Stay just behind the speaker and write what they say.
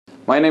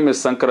My name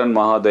is Sankaran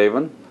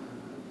Mahadevan.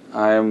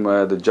 I am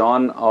the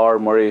John R.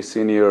 Murray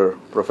Senior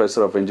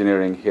Professor of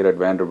Engineering here at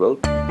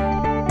Vanderbilt.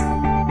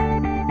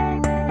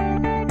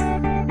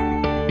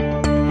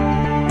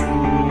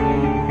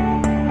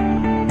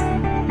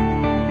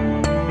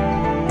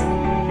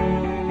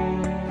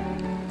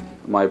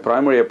 My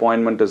primary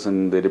appointment is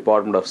in the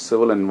Department of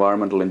Civil and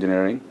Environmental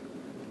Engineering.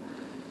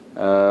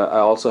 I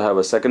also have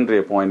a secondary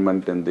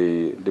appointment in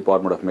the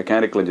Department of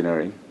Mechanical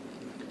Engineering.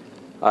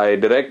 I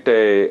direct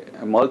a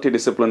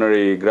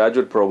multidisciplinary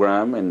graduate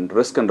program in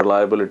Risk and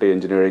Reliability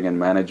Engineering and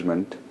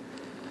Management,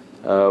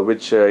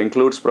 which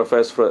includes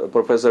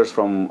professors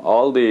from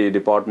all the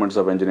departments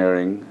of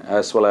engineering,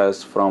 as well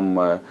as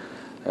from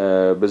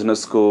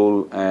business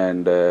school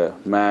and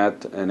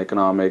math and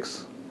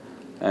economics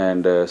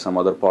and some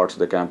other parts of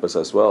the campus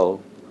as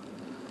well.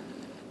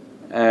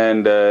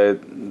 And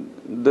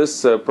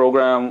this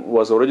program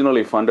was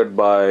originally funded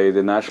by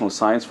the National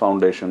Science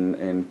Foundation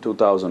in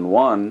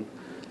 2001,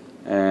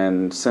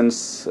 and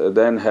since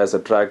then has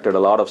attracted a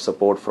lot of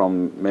support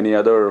from many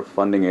other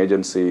funding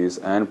agencies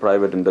and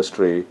private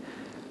industry,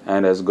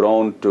 and has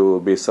grown to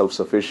be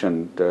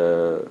self-sufficient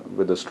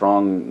with a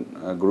strong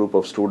group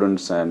of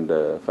students and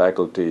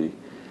faculty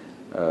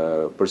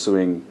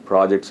pursuing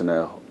projects in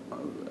a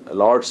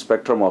large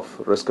spectrum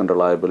of risk and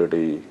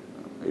reliability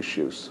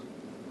issues.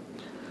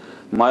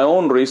 My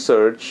own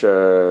research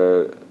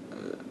could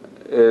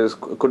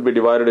be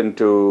divided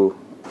into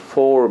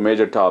 4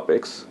 major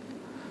topics.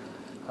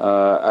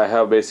 I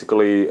have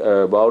basically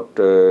about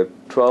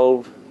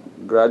 12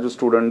 graduate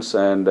students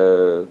and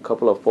a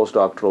couple of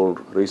postdoctoral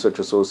research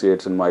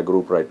associates in my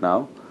group right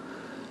now.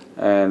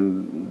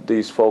 And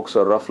these folks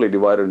are roughly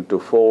divided into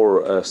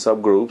 4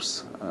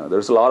 subgroups.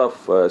 There's a lot of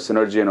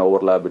synergy and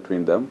overlap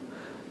between them.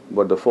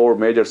 But the 4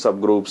 major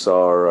subgroups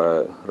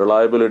are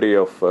reliability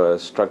of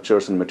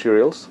structures and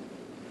materials,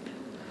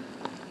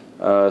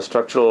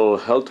 structural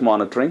health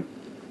monitoring,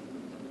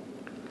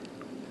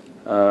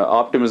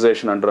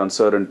 optimization under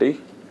uncertainty,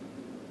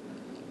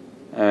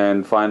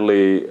 and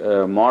finally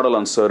model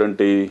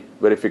uncertainty,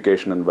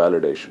 verification and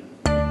validation.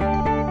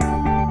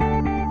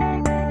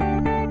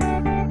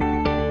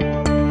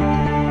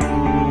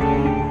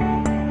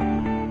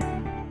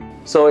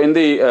 So in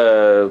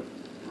the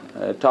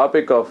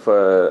topic of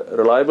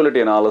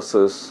reliability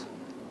analysis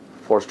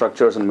for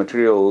structures and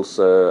materials,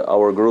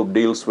 our group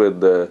deals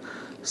with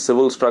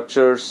civil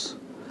structures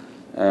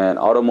and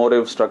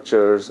automotive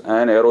structures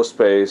and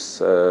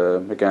aerospace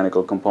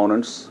mechanical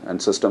components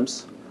and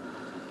systems.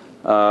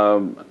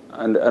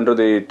 And under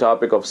the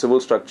topic of civil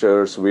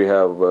structures, we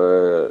have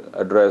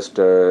addressed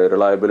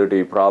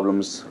reliability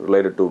problems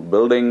related to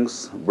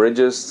buildings,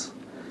 bridges,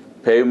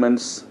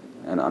 pavements,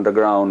 and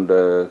underground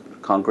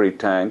concrete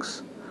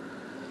tanks.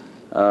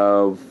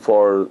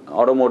 For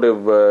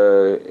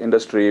automotive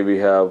industry, we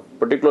have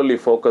particularly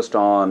focused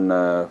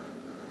on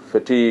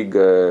fatigue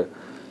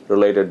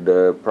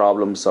related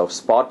problems of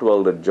spot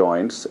welded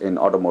joints in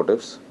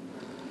automotives,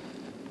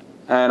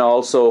 and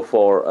also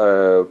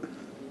for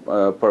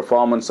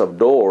performance of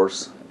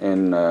doors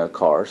in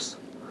cars.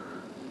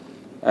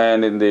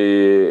 And in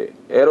the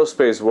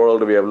aerospace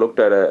world, we have looked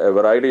at a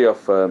variety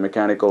of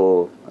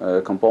mechanical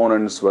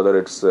components, whether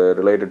it's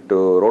related to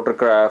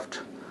rotorcraft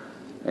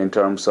in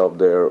terms of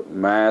their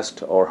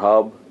mast or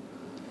hub,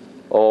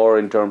 or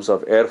in terms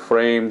of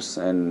airframes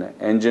and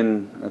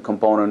engine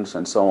components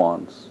and so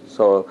on.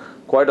 So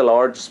quite a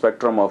large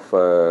spectrum of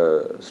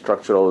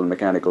structural and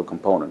mechanical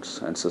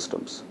components and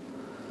systems.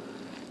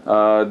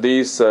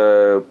 These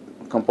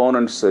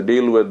components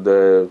deal with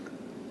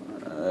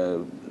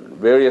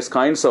various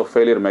kinds of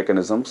failure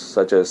mechanisms,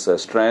 such as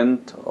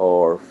strength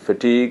or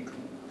fatigue,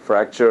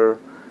 fracture,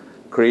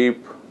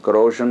 creep,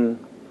 corrosion,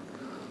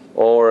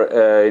 or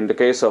in the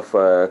case of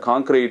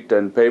concrete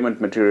and pavement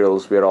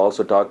materials, we are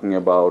also talking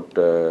about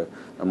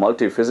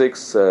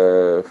multi-physics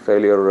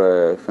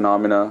failure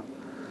phenomena,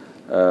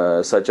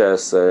 such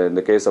as in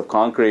the case of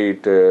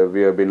concrete,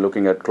 we have been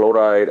looking at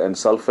chloride and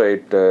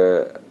sulfate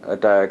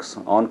attacks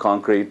on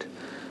concrete,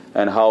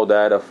 and how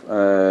that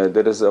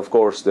there is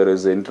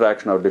the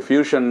interaction of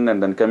diffusion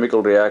and then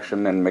chemical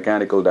reaction and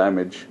mechanical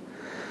damage.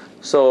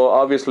 So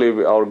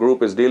obviously our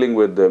group is dealing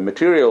with the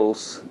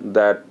materials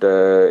that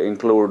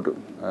include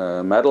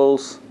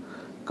metals,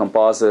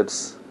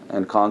 composites,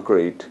 and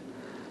concrete.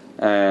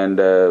 And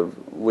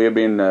we have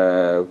been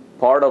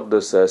part of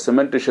this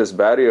Cementitious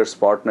Barriers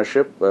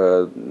partnership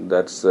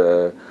that's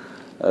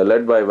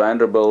led by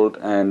Vanderbilt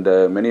and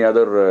many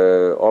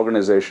other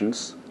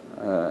organizations,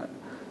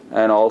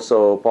 and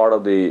also part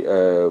of the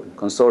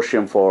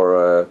consortium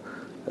for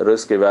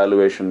risk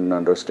evaluation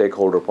under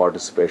stakeholder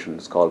participation.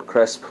 It's called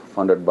CRESP,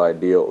 funded by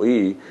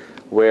DOE,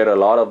 where a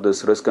lot of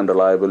this risk and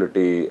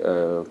reliability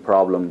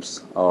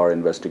problems are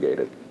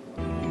investigated.